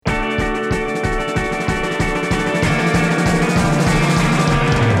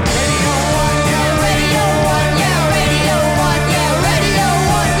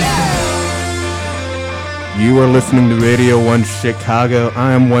are listening to Radio 1 Chicago.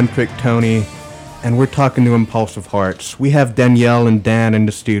 I am One Quick Tony, and we're talking to Impulsive Hearts. We have Danielle and Dan in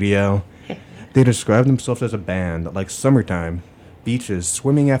the studio. They describe themselves as a band like summertime, beaches,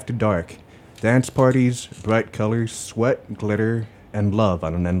 swimming after dark, dance parties, bright colors, sweat, glitter, and love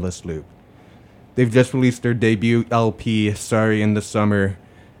on an endless loop. They've just released their debut LP, Sorry in the Summer,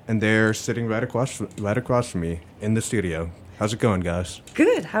 and they're sitting right across from me in the studio. How's it going, guys?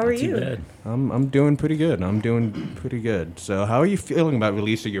 Good. How are you? Too bad. I'm doing pretty good. So, how are you feeling about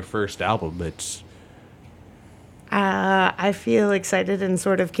releasing your first album? I feel excited and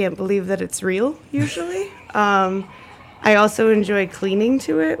sort of can't believe that it's real, usually. I also enjoy cleaning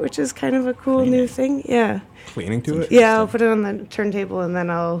to it, which is kind of a cool new thing. Yeah. Cleaning to it? Yeah, I'll put it on the turntable and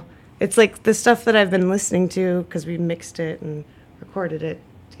then it's like the stuff that I've been listening to because we mixed it and recorded it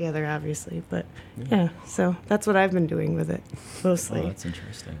together, obviously. But yeah, so that's what I've been doing with it, mostly. Oh, that's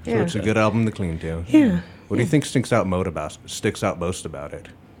interesting. So Yeah. it's a good album to clean to. Yeah. What do you think sticks out most about it?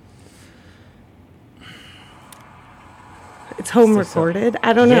 It's home recorded.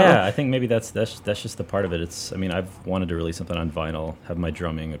 I don't know. Yeah, I think maybe that's just the part of it. I've wanted to release something on vinyl, have my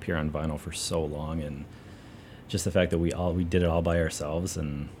drumming appear on vinyl for so long, and just the fact that we did it all by ourselves,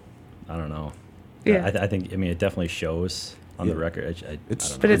 and I don't know. Yeah. I think it definitely shows on the record. I don't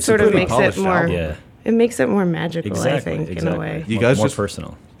know. But it sort of makes it more. Yeah. It makes it more magical, Exactly, I think, exactly. in a way. You guys more just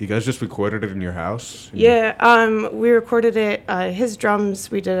personal. You guys just recorded it in your house? Yeah, we recorded it. His drums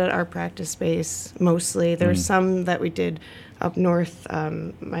we did at our practice space mostly. There's some that we did up north.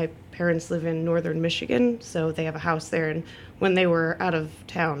 My parents live in northern Michigan, so they have a house there. And when they were out of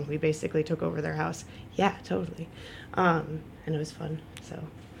town, we basically took over their house. Yeah, totally. And it was fun. So,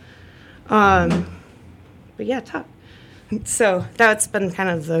 but yeah, top. So that's been kind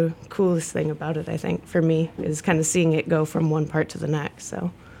of the coolest thing about it, I think, for me, is kind of seeing it go from one part to the next.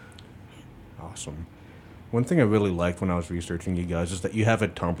 So. Awesome. One thing I really liked when I was researching you guys is that you have a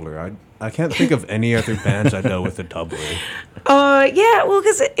Tumblr. I can't think of any other bands I know with a Tumblr. Yeah, well,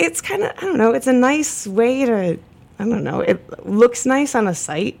 because it's kind of, I don't know, it's a nice way to, I don't know, it looks nice on a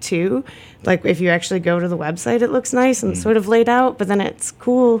site, too. Like, if you actually go to the website, it looks nice and sort of laid out, but then it's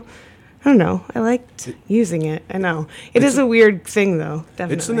cool. I don't know. I liked using it. I know. It is a weird thing, though,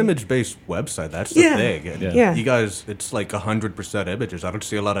 definitely. It's an image-based website. That's the thing. And Yeah. You guys, it's like 100% images. I don't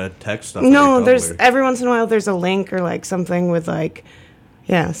see a lot of text stuff. No, on your there's Tumblr. every once in a while there's a link or like something with like,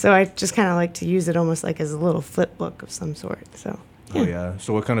 yeah. So I just kind of like to use it almost like as a little flip book of some sort. So. Oh, yeah.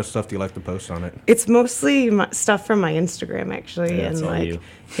 So what kind of stuff do you like to post on it? It's mostly stuff from my Instagram, actually, Yeah, it's and all like, you.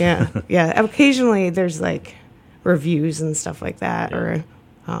 yeah, yeah. Occasionally there's like reviews and stuff like that, or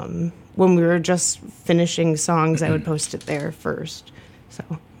when we were just finishing songs, I would post it there first. So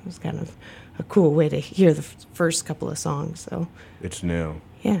it was kind of a cool way to hear the first couple of songs. So It's new.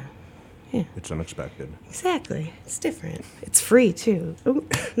 yeah. It's unexpected. Exactly. It's different. It's free, too. Ooh,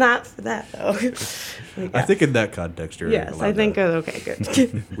 not for that, though. Like, I think in that context, you're yes, allowed I think, to- okay,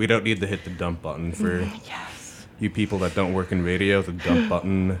 good. we don't need to hit the dump button for Yes. you people that don't work in radio. The dump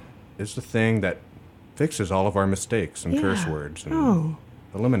button is the thing that fixes all of our mistakes and curse Yeah. words and Oh,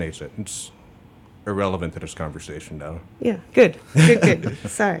 eliminates it. It's irrelevant to this conversation now. yeah, good. Good.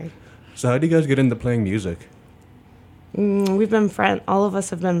 Sorry. So how do you guys get into playing music? We've been all of us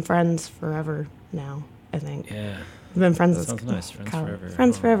have been friends forever now, I think. Yeah. We've been friends That since sounds nice. Friends forever.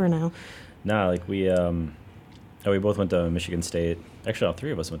 Friends Oh. forever now. Nah, like we both went to Michigan State. Actually, all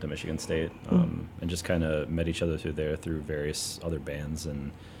three of us went to Michigan State, and just kind of met each other through various other bands.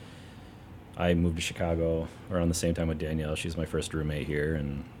 And I moved to Chicago around the same time with Danielle. She's my first roommate here,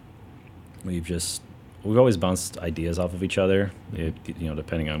 and we've always bounced ideas off of each other,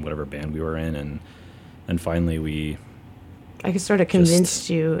 depending on whatever band we were in, and finally I sort of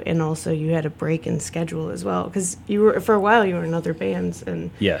convinced you, and also you had a break in schedule as well, because for a while you were in other bands, and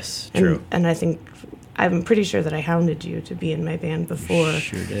yes, true. And I'm pretty sure that I hounded you to be in my band before.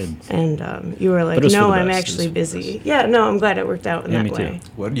 Sure did. And you were like, But it was for no, the I'm best. actually It was for the busy. best. Yeah, no, I'm glad it worked out in Yeah, that me too. way.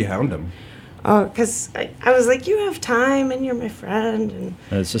 What did you hound them? Oh, because I was like, you have time, and you're my friend, and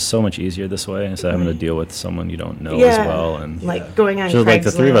And it's just so much easier this way instead of having to deal with someone you don't know yeah, as well. And like going on so like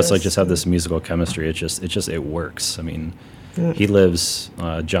the three of us Craigslist like just have and- this musical chemistry. It works. I mean, he lives,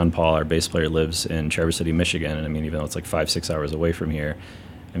 John Paul, our bass player, lives in Traverse City, Michigan, and I mean, even though it's like 5-6 hours away from here,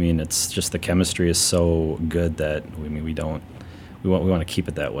 I mean, it's just the chemistry is so good that we want to keep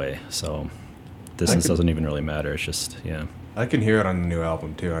it that way. So distance doesn't even really matter. It's just I can hear it on the new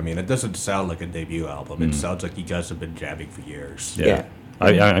album too. I mean, it doesn't sound like a debut album. It sounds like you guys have been jamming for years. Yeah.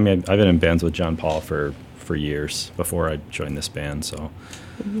 I mean, I've been in bands with John Paul for years before I joined this band. So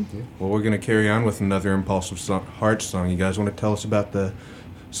Well, we're gonna carry on with another Impulsive Heart song. You guys want to tell us about the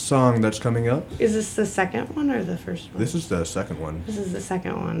song that's coming up? Is this the second one or the first one? This is the second one. This is the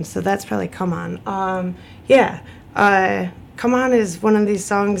second one, so that's probably Come On. Come On is one of these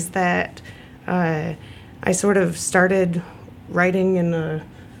songs that I sort of started writing in a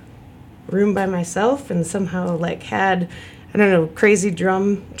room by myself and somehow like had, I don't know, crazy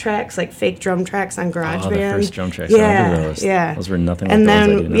drum tracks, like fake drum tracks on GarageBand. Oh, the first drum tracks. Yeah, I remember those. yeah. Those were nothing like And those I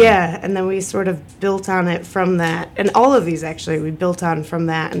do then, now. yeah, and then we sort of built on it from that. And all of these, actually, we built on from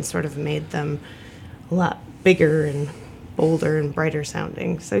that and sort of made them a lot bigger and bolder and brighter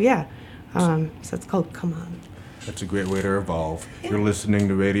sounding. So, yeah. So it's called Come On. That's a great way to evolve. You're listening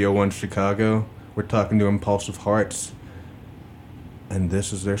to Radio 1 Chicago. We're talking to Impulsive Hearts. And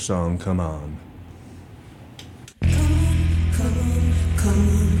this is their song, Come On.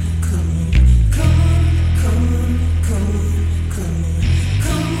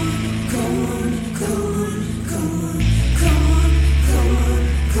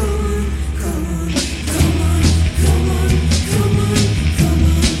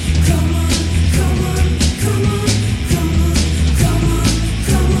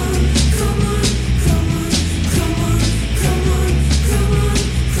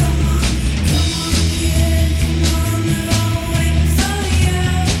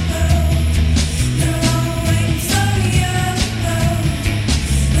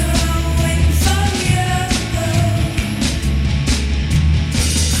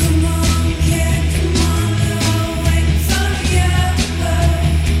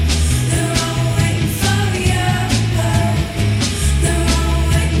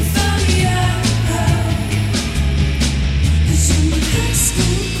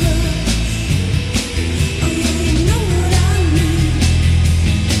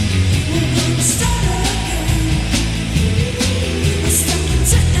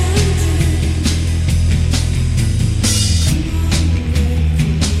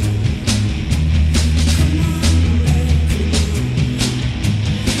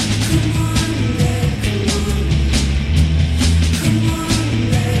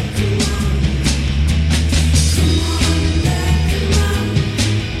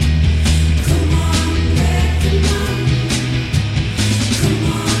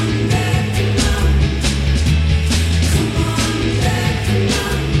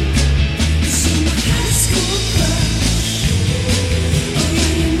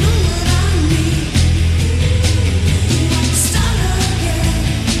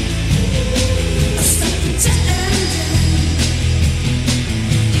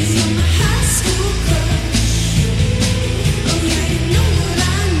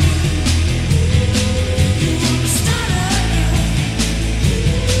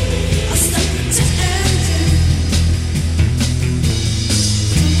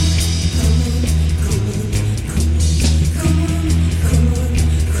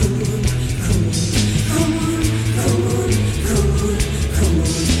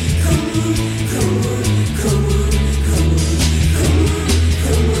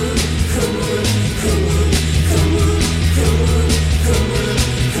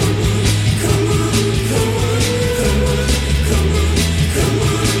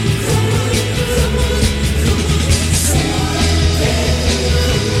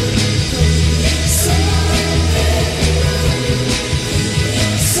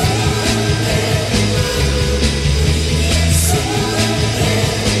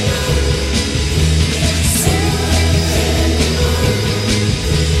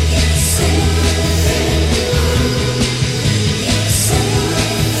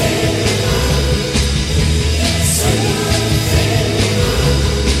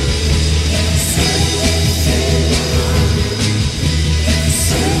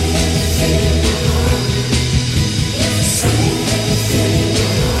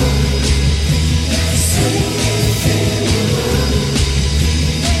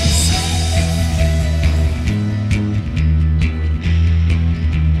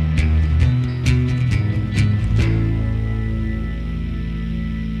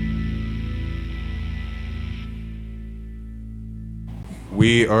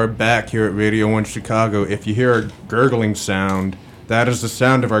 We are back here at Radio 1 Chicago. If you hear a gurgling sound, that is the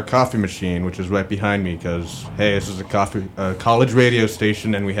sound of our coffee machine, which is right behind me, because, hey, this is a college radio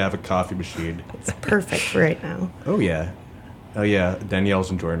station, and we have a coffee machine. It's perfect for right now. Oh, yeah. Oh, yeah,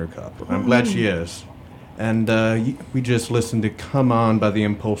 Danielle's enjoying her cup. I'm glad she is. And we just listened to Come On by the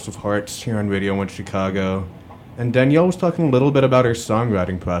Impulsive Hearts here on Radio 1 Chicago. And Danielle was talking a little bit about her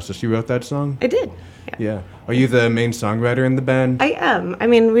songwriting process. You wrote that song? I did. Yeah. Are you the main songwriter in the band? I am. I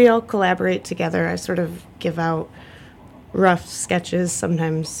mean, we all collaborate together. I sort of give out rough sketches,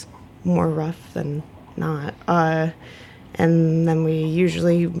 sometimes more rough than not. And and then we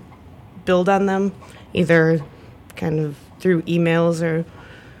usually build on them, either kind of through emails or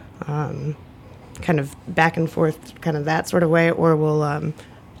kind of back and forth, kind of that sort of way, or we'll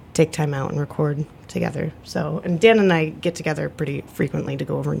take time out and record together. So, and Dan and I get together pretty frequently to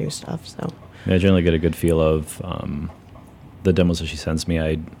go over new stuff. So, yeah, I generally get a good feel of the demos that she sends me.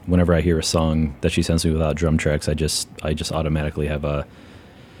 Whenever I hear a song that she sends me without drum tracks, I just automatically have a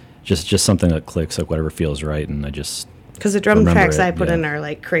just something that clicks, like whatever feels right, and I just because the drum remember tracks it, I put yeah. in are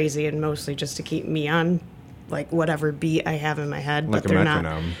like crazy and mostly just to keep me on like whatever beat I have in my head, Like but a they're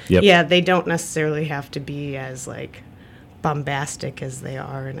metronome. not. Yep. Yeah, they don't necessarily have to be as like bombastic as they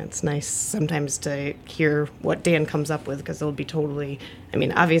are, and it's nice sometimes to hear what Dan comes up with because they'll be totally, I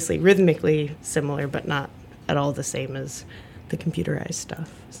mean, obviously rhythmically similar, but not at all the same as the computerized stuff.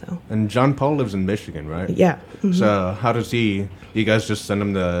 So And John Paul lives in Michigan, right? yeah. Mhm. So how does he? You guys just send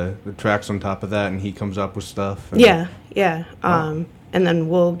him the tracks on top of that, and he comes up with stuff. And, Yeah. And then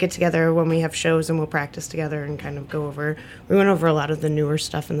we'll get together when we have shows and we'll practice together and kind of go over. We went over a lot of the newer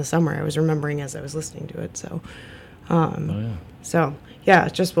stuff in the summer. I was remembering as I was listening to it. So, Oh, yeah. so yeah,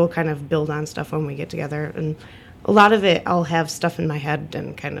 just we'll kind of build on stuff when we get together. And a lot of it, I'll have stuff in my head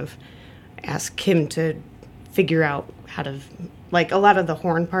and kind of ask him to figure out how to, like a lot of the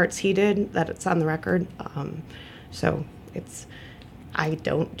horn parts he did that it's on the record. So I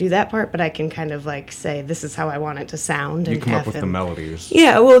don't do that part, but I can kind of like say, this is how I want it to sound. You And come up have with the him- melodies.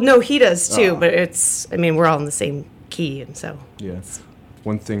 Yeah, well, no, he does too, Oh. but I mean, we're all in the same key, and so. Yeah.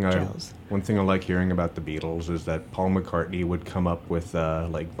 One thing Gels. I like hearing about the Beatles is that Paul McCartney would come up with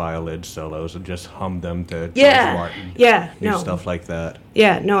like violin solos and just hum them to George Yeah, Martin. yeah, Do no. stuff like that.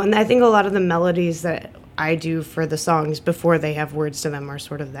 Yeah, no, and I think a lot of the melodies that I do for the songs before they have words to them are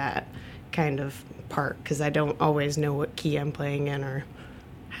sort of that kind of part, because I don't always know what key I'm playing in or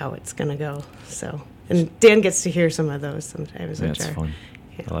how it's going to go, so. And Dan gets to hear some of those sometimes, Yeah, which it's are, fun.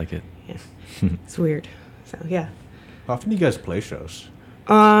 yeah. I like it. yeah, it's weird, so yeah. How often do you guys play shows?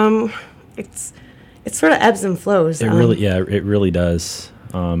 It's sort of ebbs and flows. It really does.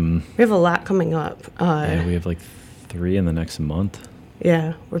 We have a lot coming up. Yeah, we have like 3 in the next month.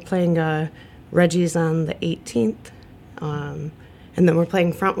 Yeah, we're playing Reggie's on the 18th. And then we're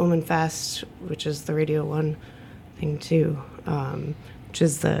playing Front Woman Fest, which is the Radio 1 thing too, which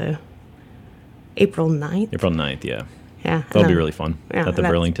is the April 9th. April 9th, yeah. Yeah. That'll be really fun. yeah, At the and that's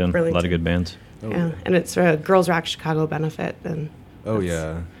Burlington. A lot Burlington. of good bands. Yeah, and it's a Girls Rock Chicago benefit. And Oh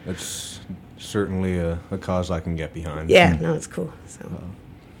yeah, it's certainly a cause I can get behind. yeah, no, it's cool. So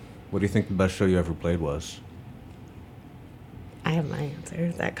What do you think the best show you ever played was? I have my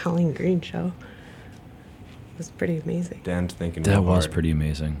answer. That Colleen Green show was pretty amazing. Dan's thinking. That real was hard. pretty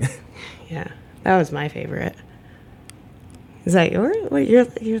amazing. Yeah, that was my favorite. Is that yours? What you're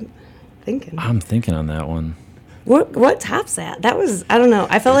thinking? I'm thinking on that one. What tops that? That was, I don't know.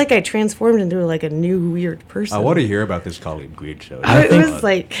 I felt like I transformed into like a new weird person. I want to hear about this Colleen Green show. I It think- was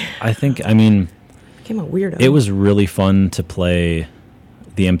like I mean, became a weirdo. it was really fun to play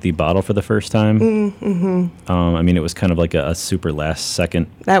The Empty Bottle for the first time. Mm-hmm. I mean, it was kind of like a super last second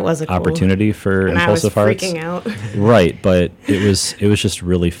that was a cool opportunity for And I was Impulsive Hearts. freaking out. Right, but it was just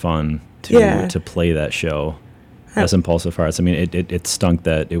really fun Yeah. to play that show as Impulsive Hearts. I mean, it stunk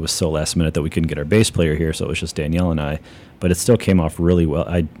that it was so last minute that we couldn't get our bass player here, so it was just Danielle and I. But it still came off really well.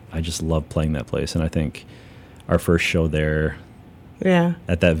 I just love playing that place, and I think our first show there Yeah,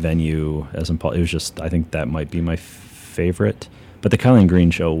 at that venue as Impulsive, it was just, I think that might be my favorite. But the Colleen Green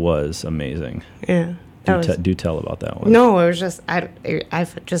show was amazing. yeah. That was, Do tell about that one. no, it was just I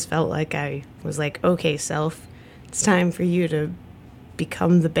just felt like I was like, okay, self, it's time for you to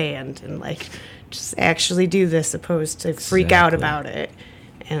become the band and like just actually do this, opposed to freak out Exactly. about it.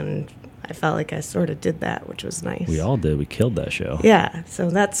 And I felt like I sort of did that, which was nice. We all did. We killed that show. Yeah,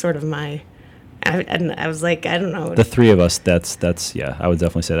 so that's sort of my. And I was like, I don't know. The 3 of us, that's yeah, I would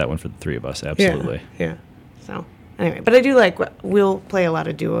definitely say that one for the 3 of us, absolutely. Yeah. So anyway, but I do like we'll play a lot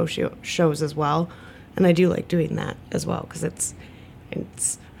of duo shows as well, and I do like doing that as well because it's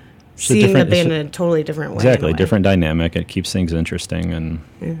It's a seeing the different- band it's in a totally different way. Exactly, in a way. different dynamic. It keeps things interesting, and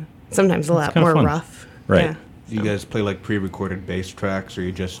Yeah. Sometimes a lot kinda more fun. rough. Right. Yeah. Do you guys play like pre-recorded bass tracks, or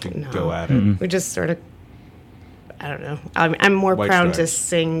you just No. go at it? We just sort of. I don't know. I'm more White prone to Stripes.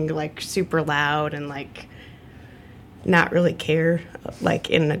 sing like super loud and like not really care, like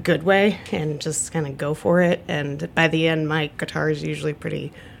in a good way, and just kind of go for it. And by the end, my guitar is usually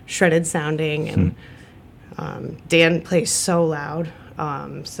pretty shredded sounding, and Dan plays so loud,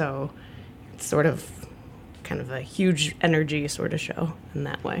 so it's sort of kind of a huge energy sort of show in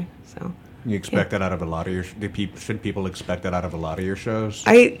that way. So You expect that out of a lot of your. Should people expect that out of a lot of your shows?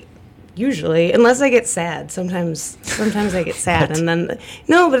 Usually, unless I get sad. Sometimes I get sad, and then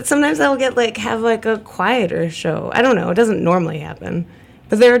no. But sometimes I'll get like have like a quieter show. I don't know. It doesn't normally happen,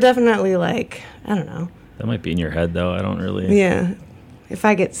 but there are definitely like I don't know. That might be in your head though. I don't really. Yeah. If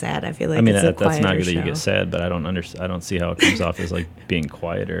I get sad, I feel like it's a that's not good show. that you get sad, but I don't see how it comes off as like being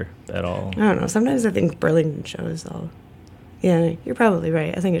quieter at all. I don't know. Sometimes I think Burlington shows all. Yeah, you're probably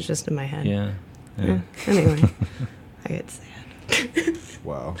right. I think it's just in my head. Yeah. Anyway, I get sad.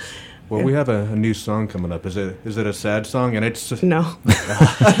 Wow. Well, we have a new song coming up. Is it a sad song? And it's just No.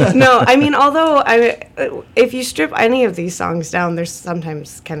 No, I mean, although if you strip any of these songs down, they're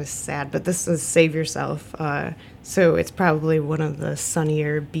sometimes kind of sad, but this is Save Yourself. So it's probably one of the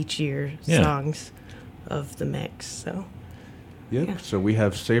sunnier, beachier songs of the mix. So. Yep. Yeah. So we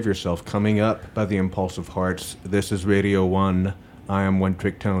have Save Yourself coming up by the Impulsive Hearts. This is Radio 1. I am One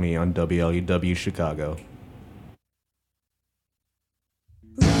Trick Tony on WLEW Chicago.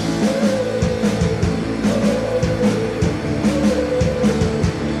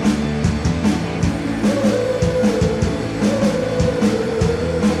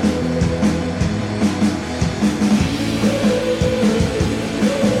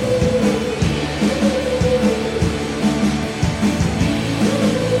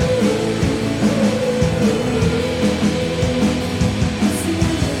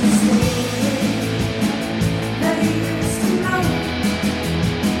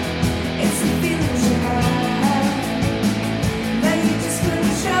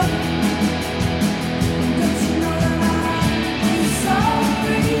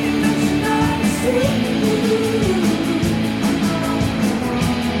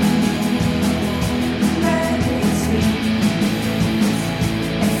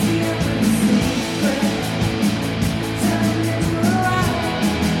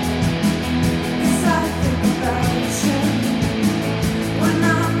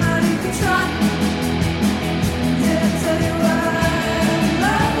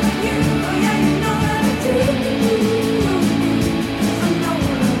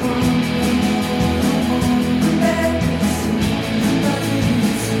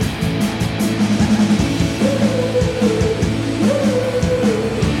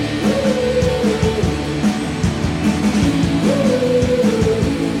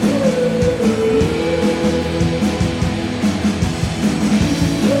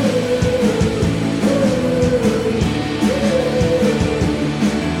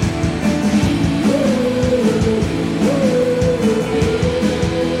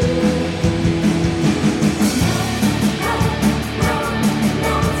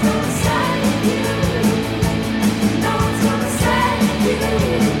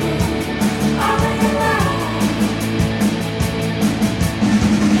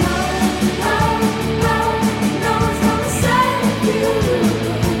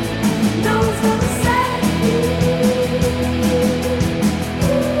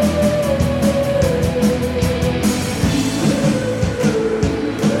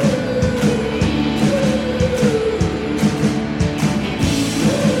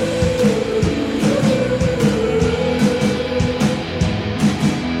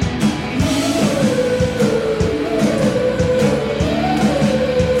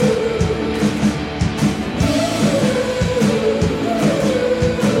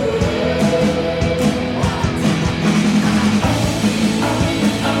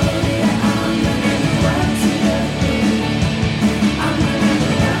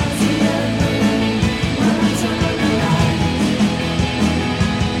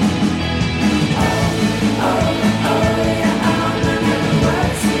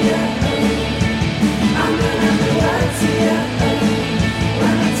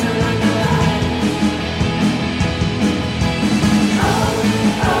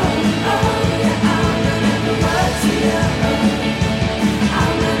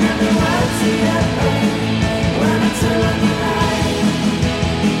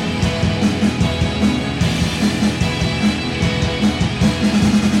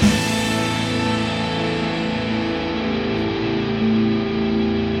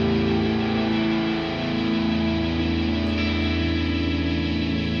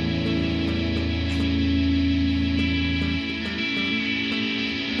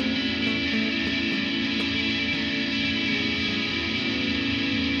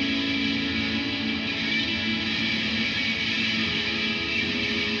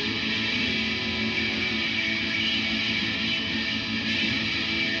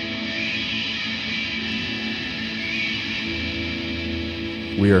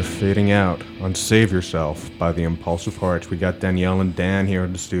 We are fading out on Save Yourself by the Impulsive Hearts. We got Danielle and Dan here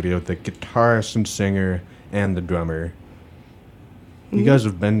in the studio, the guitarist and singer and the drummer. You guys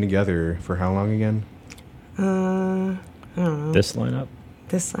have been together for how long again? I don't know. This lineup?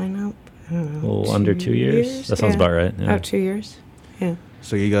 This lineup? I don't know. A little under 2 years? That sounds about right. Yeah. About 2 years. Yeah.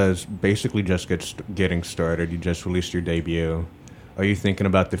 So you guys basically just getting started. You just released your debut. Are you thinking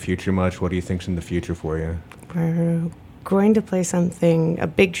about the future much? What do you think's in the future for you? We're going to play a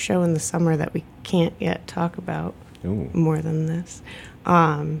big show in the summer that we can't yet talk about Ooh. more than this.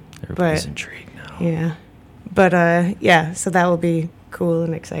 Everybody's intrigued now. Yeah. But, yeah, so that will be cool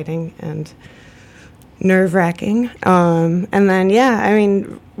and exciting and nerve-wracking. And then, yeah, I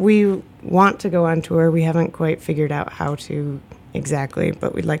mean, we want to go on tour. We haven't quite figured out how to exactly,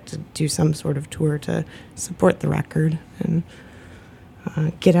 but we'd like to do some sort of tour to support the record and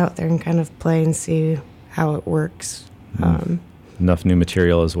get out there and kind of play and see how it works. Enough new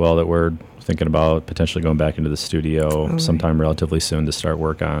material as well that we're thinking about potentially going back into the studio right. sometime relatively soon to start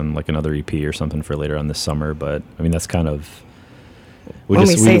work on like another EP or something for later on this summer. But I mean, that's kind of when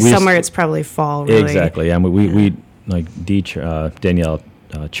we say summer, it's probably fall. Really. Exactly. Yeah, we like Danielle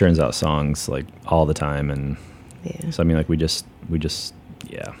churns out songs like all the time, and so I mean, like we just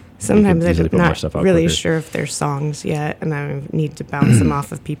yeah. Sometimes I'm not really quicker. sure if they're songs yet, and I need to bounce them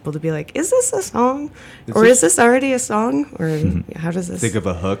off of people to be like, is this a song? Or is this already a song? Or how does this... Think of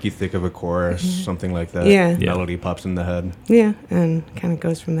a hook, you think of a chorus, something like that. Yeah. Melody pops in the head. Yeah, and kind of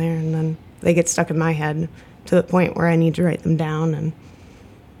goes from there, and then they get stuck in my head to the point where I need to write them down and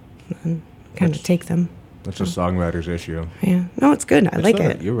kind of take them. That's a songwriter's issue. Yeah. No, it's good. I like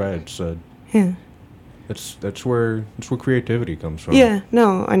it. You're right. It's yeah. That's where creativity comes from. Yeah,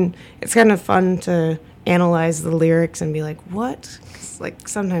 no, and it's kind of fun to analyze the lyrics and be like, what? 'Cause, like,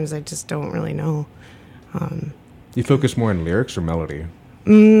 sometimes I just don't really know. You focus more on lyrics or melody?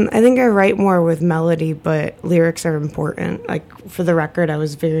 I think I write more with melody, but lyrics are important. Like, for the record, I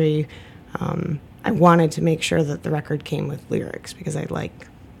was very... I wanted to make sure that the record came with lyrics because I like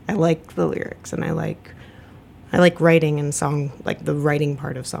the lyrics, and I like writing and song, like the writing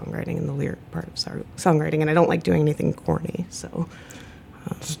part of songwriting and the lyric part of songwriting, and I don't like doing anything corny, so...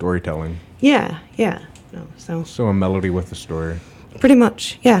 Storytelling. Yeah. No, So a melody with a story. pretty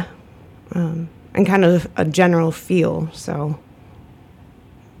much, yeah. And kind of a general feel, so...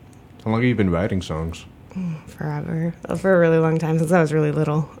 How long have you been writing songs? Forever. For a really long time, since I was really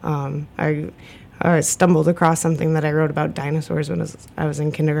little. I stumbled across something that I wrote about dinosaurs when I was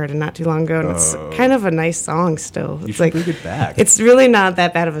in kindergarten not too long ago, and it's kind of a nice song still. You It's should like bring it back. it's really not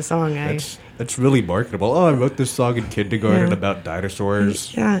that bad of a song. That's really marketable. Oh, I wrote this song in kindergarten Yeah. about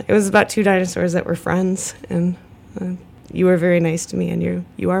dinosaurs. Yeah, it was about two dinosaurs that were friends, and you were very nice to me, and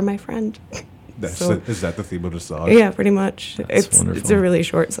you are my friend. Is that the theme of the song? Yeah, pretty much. That's It's wonderful. a really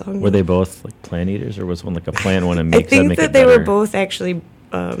short song. Were they both like plant eaters, or was one like a plant, one a meat? I think make that it they were better? both actually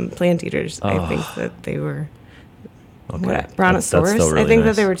plant eaters. I Oh. think that they were Okay. brontosaurus. That's still really I think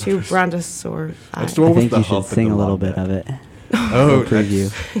nice. that they were two brontosaurs. That's the I one with think the you hump should and sing the a little long bit neck. of it. Oh,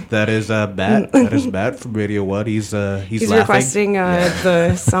 preview. that is Matt. That is Matt from Radio What. He's He's laughing. requesting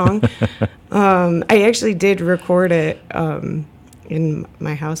the song. I actually did record it in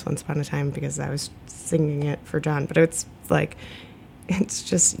my house once upon a time because I was singing it for John. But it's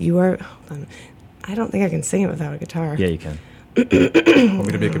just you are. Hold on, I don't think I can sing it without a guitar. Yeah, you can. Want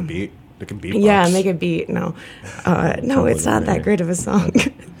me to make a beat? Make a beatbox. Yeah, make a beat. No, no, it's not that great of a song.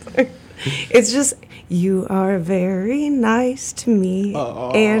 It's just, you are very nice to me,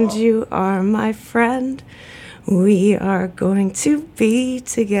 and you are my friend. We are going to be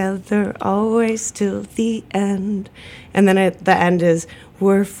together always till the end. And then at the end is,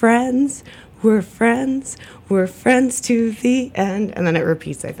 we're friends, we're friends, we're friends to the end. And then it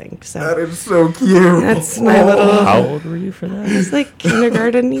repeats, I think. So That is so cute. that's my little... How old were you for that? It's like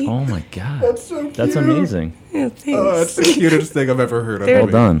kindergarten-y. Oh my god, That's so cute. that's amazing. Yeah, thanks. Oh, that's the cutest thing I've ever heard of. Well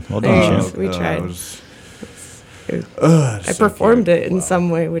done. Well done, Thanks. champ. We tried. I I performed it in some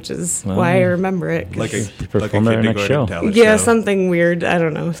way, which is why I remember it. 'cause- like a perform at our next show. talent yeah, show. something weird. I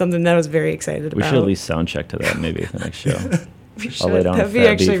don't know. Something that I was very excited We about. should at least sound check to that maybe the next show. We I'll lay should. down a That'd be fat beat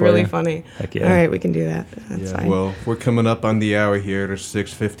actually for really you. funny. Heck yeah. All right, we can do that. That's fine. Well, we're coming up on the hour here to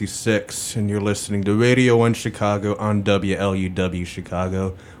 6:56, and you're listening to Radio 1 Chicago on WLUW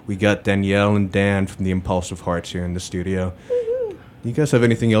Chicago. We got Danielle and Dan from the Impulsive Hearts here in the studio. You guys have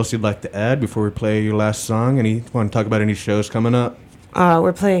anything else you'd like to add before we play your last song? Want to talk about any shows coming up?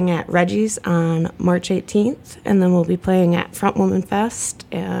 We're playing at Reggie's on March 18th, and then we'll be playing at Front Woman Fest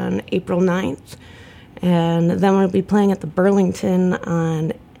on April 9th. And then we'll be playing at the Burlington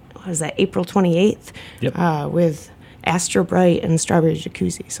on, April 28th Yep. with Astro Bright and Strawberry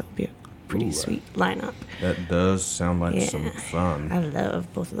Jacuzzi. So it'll be a pretty sweet lineup. That does sound like some fun. I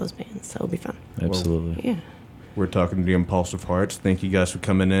love both of those bands, so it'll be fun. Absolutely. Yeah. We're talking to the Impulsive Hearts. Thank you guys for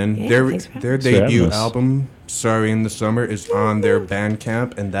coming in. Yeah, their thanks for having their us. Thanks for having debut us. album, Sorry in the Summer, is on their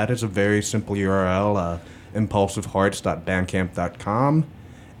Bandcamp, and that is a very simple URL, impulsivehearts.bandcamp.com.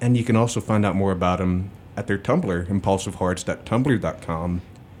 And you can also find out more about them at their Tumblr, impulsivehearts.tumblr.com.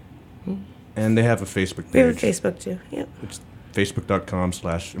 And they have a Facebook page. We have a Facebook too. Yep. It's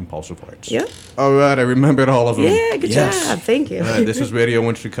facebook.com/impulsivehearts. Yep. All right, I remembered all of them. Yeah, good job. Thank you. All right, this is Radio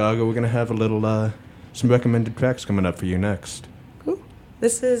 1 Chicago. We're going to have a little, some recommended tracks coming up for you next. Cool.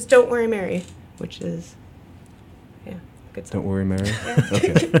 This is Don't Worry Mary, which is, yeah, good song. Don't worry, Mary.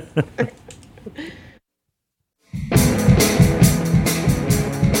 Okay.